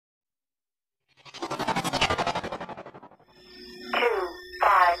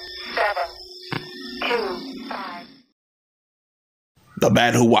The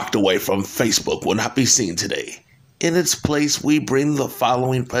man who walked away from Facebook will not be seen today. In its place, we bring the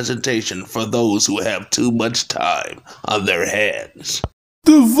following presentation for those who have too much time on their hands.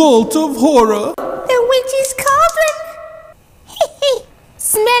 The Vault of Horror. The Witch's Cauldron.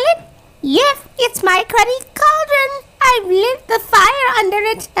 Smell it? Yes, it's my cruddy cauldron. I've lit the fire under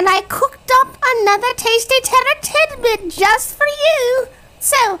it, and I cooked up another tasty terror tidbit just for you.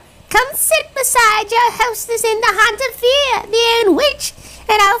 So, come sit beside your hostess in the haunted fear, the own witch,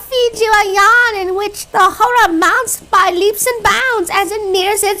 and I'll feed you a yarn in which the horror mounts by leaps and bounds as it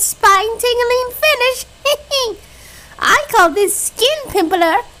nears its spine-tingling finish. I call this Skin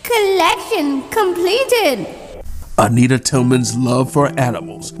Pimpler Collection Completed. Anita Tillman's love for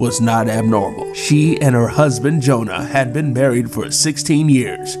animals was not abnormal. She and her husband Jonah had been married for 16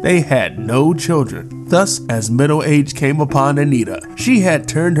 years. They had no children. Thus, as middle age came upon Anita, she had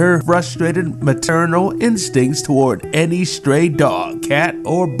turned her frustrated maternal instincts toward any stray dog, cat,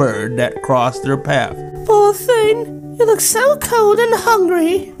 or bird that crossed their path. Poor thing, you look so cold and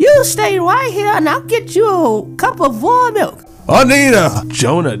hungry. You stay right here and I'll get you a cup of warm milk. Anita!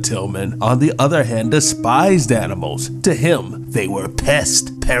 Jonah Tillman, on the other hand, despised animals. To him, they were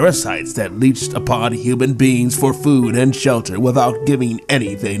pests, parasites that leached upon human beings for food and shelter without giving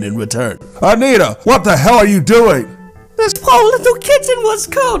anything in return. Anita, what the hell are you doing? This poor little kitten was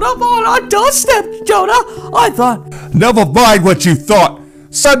curled up on our doorstep, Jonah. I thought... Never mind what you thought.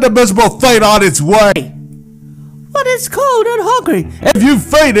 Send the miserable thing on its way. But it's cold and hungry. If you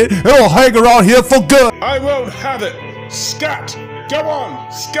feed it, it'll hang around here for good. I won't have it. Scat! Go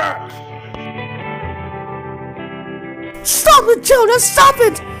on, scat! Stop it, Jonah, stop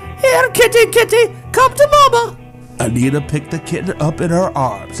it! Here, kitty, come to mama. Anita picked the kitten up in her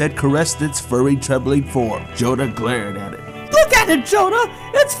arms and caressed its furry, trembling form. Jonah glared at it. Look at it, Jonah.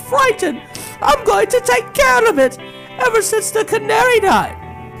 It's frightened. I'm going to take care of it. Ever since the canary died.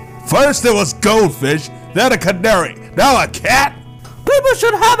 First it was goldfish, then a canary, now a cat? People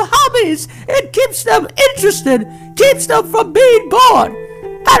should have hobbies. It keeps them interested, keeps them from being bored.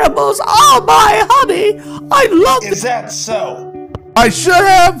 Animals are my hobby. I love Is that so? I should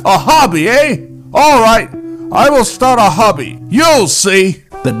have a hobby, eh? All right, I will start a hobby. You'll see.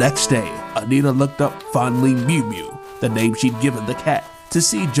 The next day, Anita looked up fondly Mew-Mew, the name she'd given the cat, to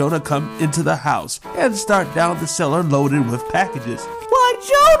see Jonah come into the house and start down the cellar loaded with packages. Why,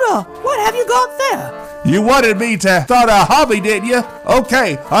 Jonah, what have you got there? You wanted me to start a hobby, didn't you?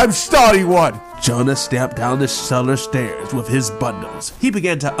 Okay, I'm starting one. Jonah stamped down the cellar stairs with his bundles. He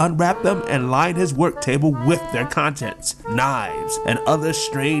began to unwrap them and line his work table with their contents. Knives and other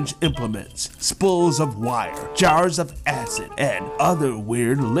strange implements, spools of wire, jars of acid, and other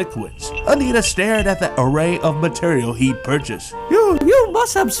weird liquids. Anita stared at the array of material he'd purchased. You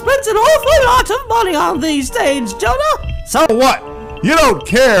must have spent an awful lot of money on these things, Jonah. So what? You don't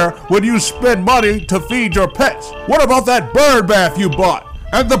care when you spend money to feed your pets. What about that bird bath you bought?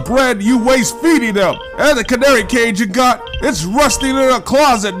 And the bread you waste feeding them? And the canary cage you got? It's rusting in a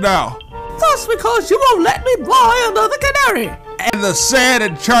closet now. That's because you won't let me buy another canary. And the sand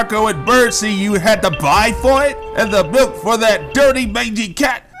and charcoal and birdseed you had to buy for it? And the milk for that dirty mangy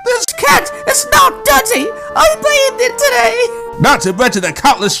cat? This cat is not dirty. I bathed it today. Not to mention the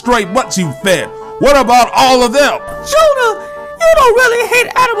countless stray mutts you fed. What about all of them? Jonah, you don't really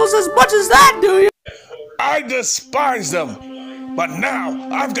hate animals as much as that, do you? I despise them. But now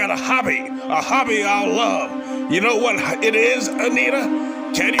I've got a hobby I'll love. You know what it is,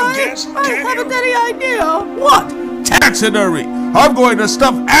 Anita? Can you guess? I haven't any idea. What? Taxidermy. I'm going to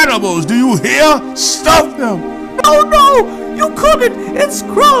stuff animals. Do you hear? Stuff them. No, you couldn't. It's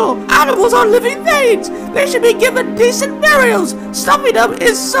cruel. Animals are living things. They should be given decent burials. Stuffing them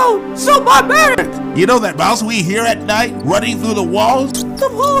is so barbaric. You know that mouse we hear at night running through the walls? The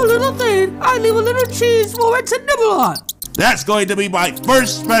poor little thing. I leave a little cheese for it to nibble on. That's going to be my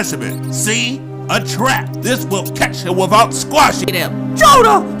first specimen. See? A trap. This will catch him without squashing him.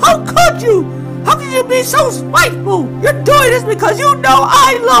 Jonah, how could you? How can you be so spiteful? You're doing this because you know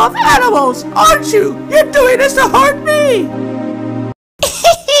I love animals, aren't you? You're doing this to hurt me.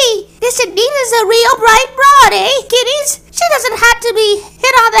 This Anita's a real bright broad, eh, kiddies? She doesn't have to be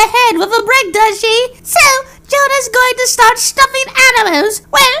hit on the head with a brick, does she? So, Jonah's going to start stuffing animals.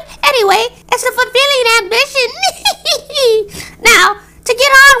 Well, anyway, it's a fulfilling ambition. Now, to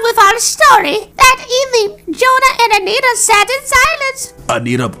get on with our story, that evening, Jonah and Anita sat in silence.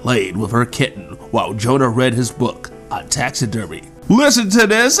 Anita played with her kitten while Jonah read his book on taxidermy. Listen to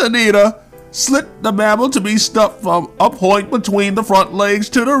this, Anita. Slit the mammal to be stuffed from a point between the front legs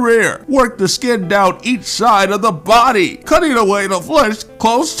to the rear. Work the skin down each side of the body, cutting away the flesh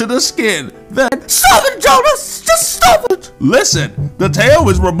close to the skin. Then Stop it, Jonah! Just stop it! Listen, the tail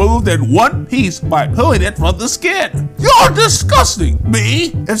was removed in one piece by pulling it from the skin. You're disgusting.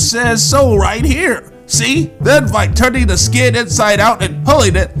 Me? It says so right here. See? Then by turning the skin inside out and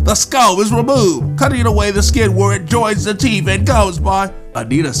pulling it, the skull was removed, cutting away the skin where it joins the teeth and goes by.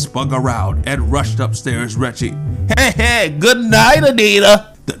 Anita spun around and rushed upstairs retching. Hey, good night,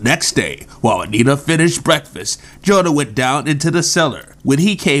 Anita. The next day, while Anita finished breakfast, Jonah went down into the cellar. When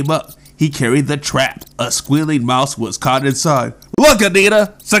he came up, he carried the trap. A squealing mouse was caught inside. Look,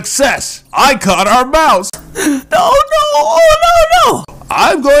 Anita! Success! I caught our mouse! No, oh, no!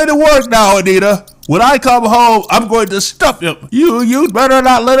 I'm going to work now, Anita. When I come home, I'm going to stuff him. You'd better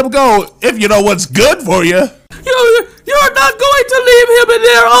not let him go if you know what's good for you. You're not going to leave him in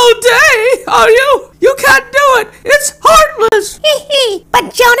there all day, are you? You can't do it. It's heartless.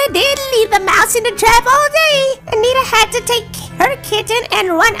 But Jonah did leave the mouse in the trap all day. Anita had to take her kitten and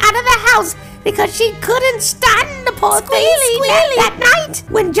run out of the house because she couldn't stand the poor feeling that night.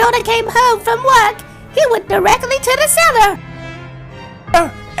 When Jonah came home from work, he went directly to the cellar.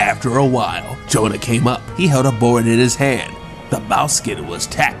 After a while, Jonah came up. He held a board in his hand. The mouse skin was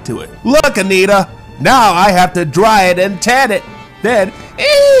tacked to it. Look, Anita! Now I have to dry it and tan it. Then,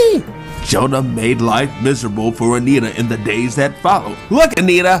 Jonah made life miserable for Anita in the days that followed. Look,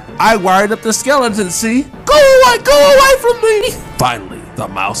 Anita, I wired up the skeleton, see? Go away from me! Finally, the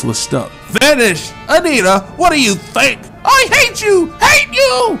mouse was stuck. Finish! Anita, what do you think? I hate you! Hate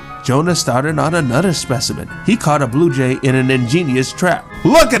you! Jonah started on another specimen. He caught a blue jay in an ingenious trap.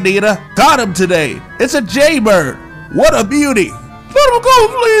 Look, Anita, got him today. It's a jaybird. What a beauty. Let him go,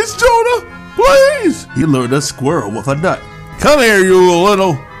 please, Jonah. Please! He lured a squirrel with a nut. Come here, you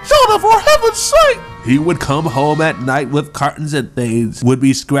little... Jonah, for heaven's sake! He would come home at night with cartons and things would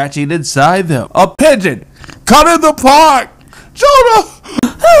be scratching inside them. A pigeon! Cut in the park! Jonah!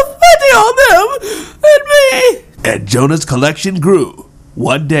 Have pity on them and me! And Jonah's collection grew.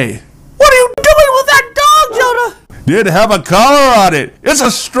 One day... What are you doing with that dog, Jonah? Didn't have a collar on it. It's a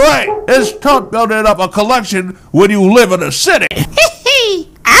stray. It's tough building up a collection when you live in a city.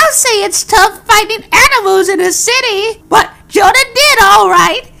 I'll say it's tough finding animals in a city, but Jonah did all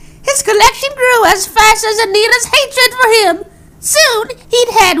right. His collection grew as fast as Anita's hatred for him. Soon, he'd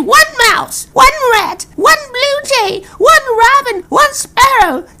had one mouse, one rat, one blue jay, one robin, one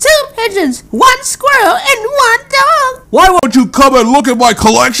sparrow, 2 pigeons, 1 squirrel, and 1 dog. Why won't you come and look at my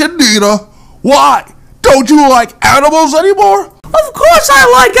collection, Nina? Why? Don't you like animals anymore? Of course I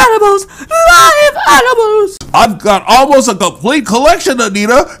like animals! Live animals! I've got almost a complete collection,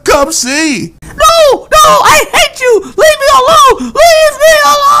 Anita. Come see. No! I hate you! Leave me alone! Leave me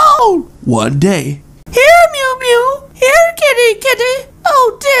alone! One day... Here, Mew-Mew! Here, kitty!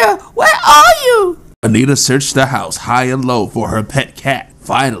 Oh dear, where are you? Anita searched the house high and low for her pet cat.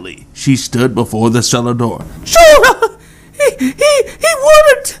 Finally, she stood before the cellar door. Jonah! He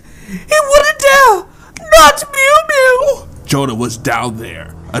wouldn't dare! Not Mew-Mew! Jonah was down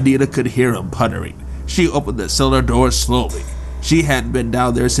there. Anita could hear him puttering. She opened the cellar door slowly. She hadn't been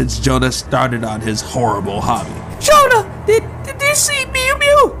down there since Jonah started on his horrible hobby. Jonah, did you see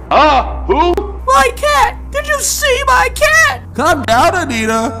Mew-Mew? Who? My cat! Did you see my cat? Come down,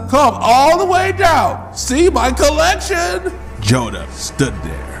 Anita. Come all the way down. See my collection. Jonah stood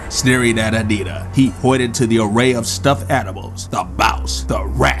there, staring at Anita. He pointed to the array of stuffed animals. The mouse, the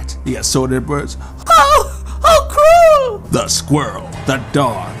rat, the assorted birds. How cruel! The squirrel, the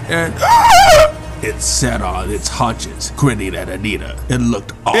dog, and... It sat on its haunches, grinning at Anita, and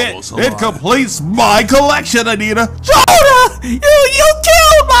looked almost alive. It completes my collection, Anita! Jonah! You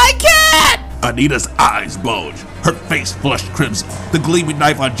killed my cat! Anita's eyes bulged. Her face flushed crimson. The gleaming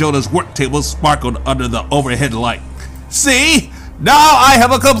knife on Jonah's work table sparkled under the overhead light. See? Now I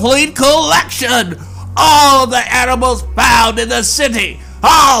have a complete collection! All the animals found in the city!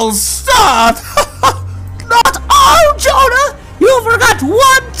 All stuffed! Not all, Jonah! You forgot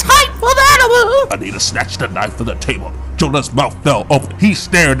one type of animal! Anita snatched the knife from the table. Jonah's mouth fell open. He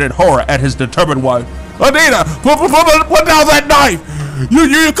stared in horror at his determined wife. Anita, put down that knife! You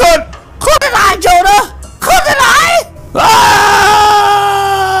couldn't! Couldn't I, Jonah? Couldn't I?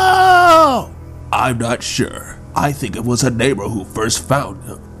 Oh! I'm not sure. I think it was a neighbor who first found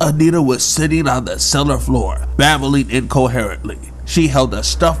him. Anita was sitting on the cellar floor, babbling incoherently. She held a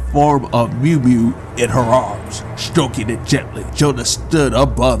stuffed form of Mew-Mew in her arms, stroking it gently. Jonah stood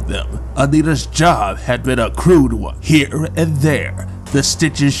above them. Anita's job had been a crude one. Here and there, the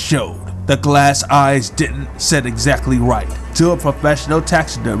stitches showed. The glass eyes didn't set exactly right. To a professional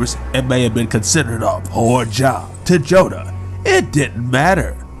taxidermist, it may have been considered a poor job. To Jonah, it didn't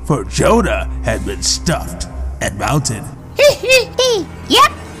matter, for Jonah had been stuffed and mounted.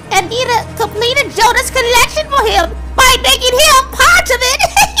 Yep, Anita completed Jonah's collection for him by making him part of it.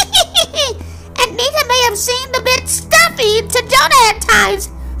 Anita may have seemed a bit stuffy to Jonah at times,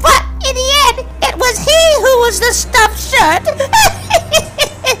 but in the end, it was he who was the stuffed shirt.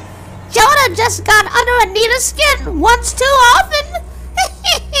 Jonah just got under Anita's skin once too often.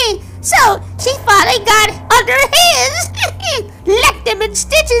 So she finally got under his. Left him in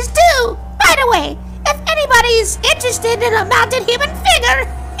stitches too. By the way, if anybody's interested in a mounted human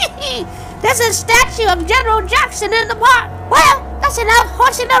figure, there's a statue of General Jackson in the park. Well, that's enough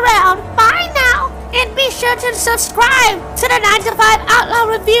horsing around. Bye now. And be sure to subscribe to the 9 to 5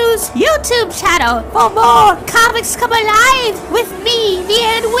 Outlaw Reviews YouTube channel for more comics come alive with me, the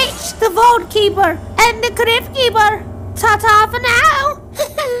Head Witch, the Vault Keeper, and the Crypt Keeper. Ta-ta for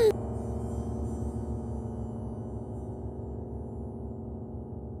now.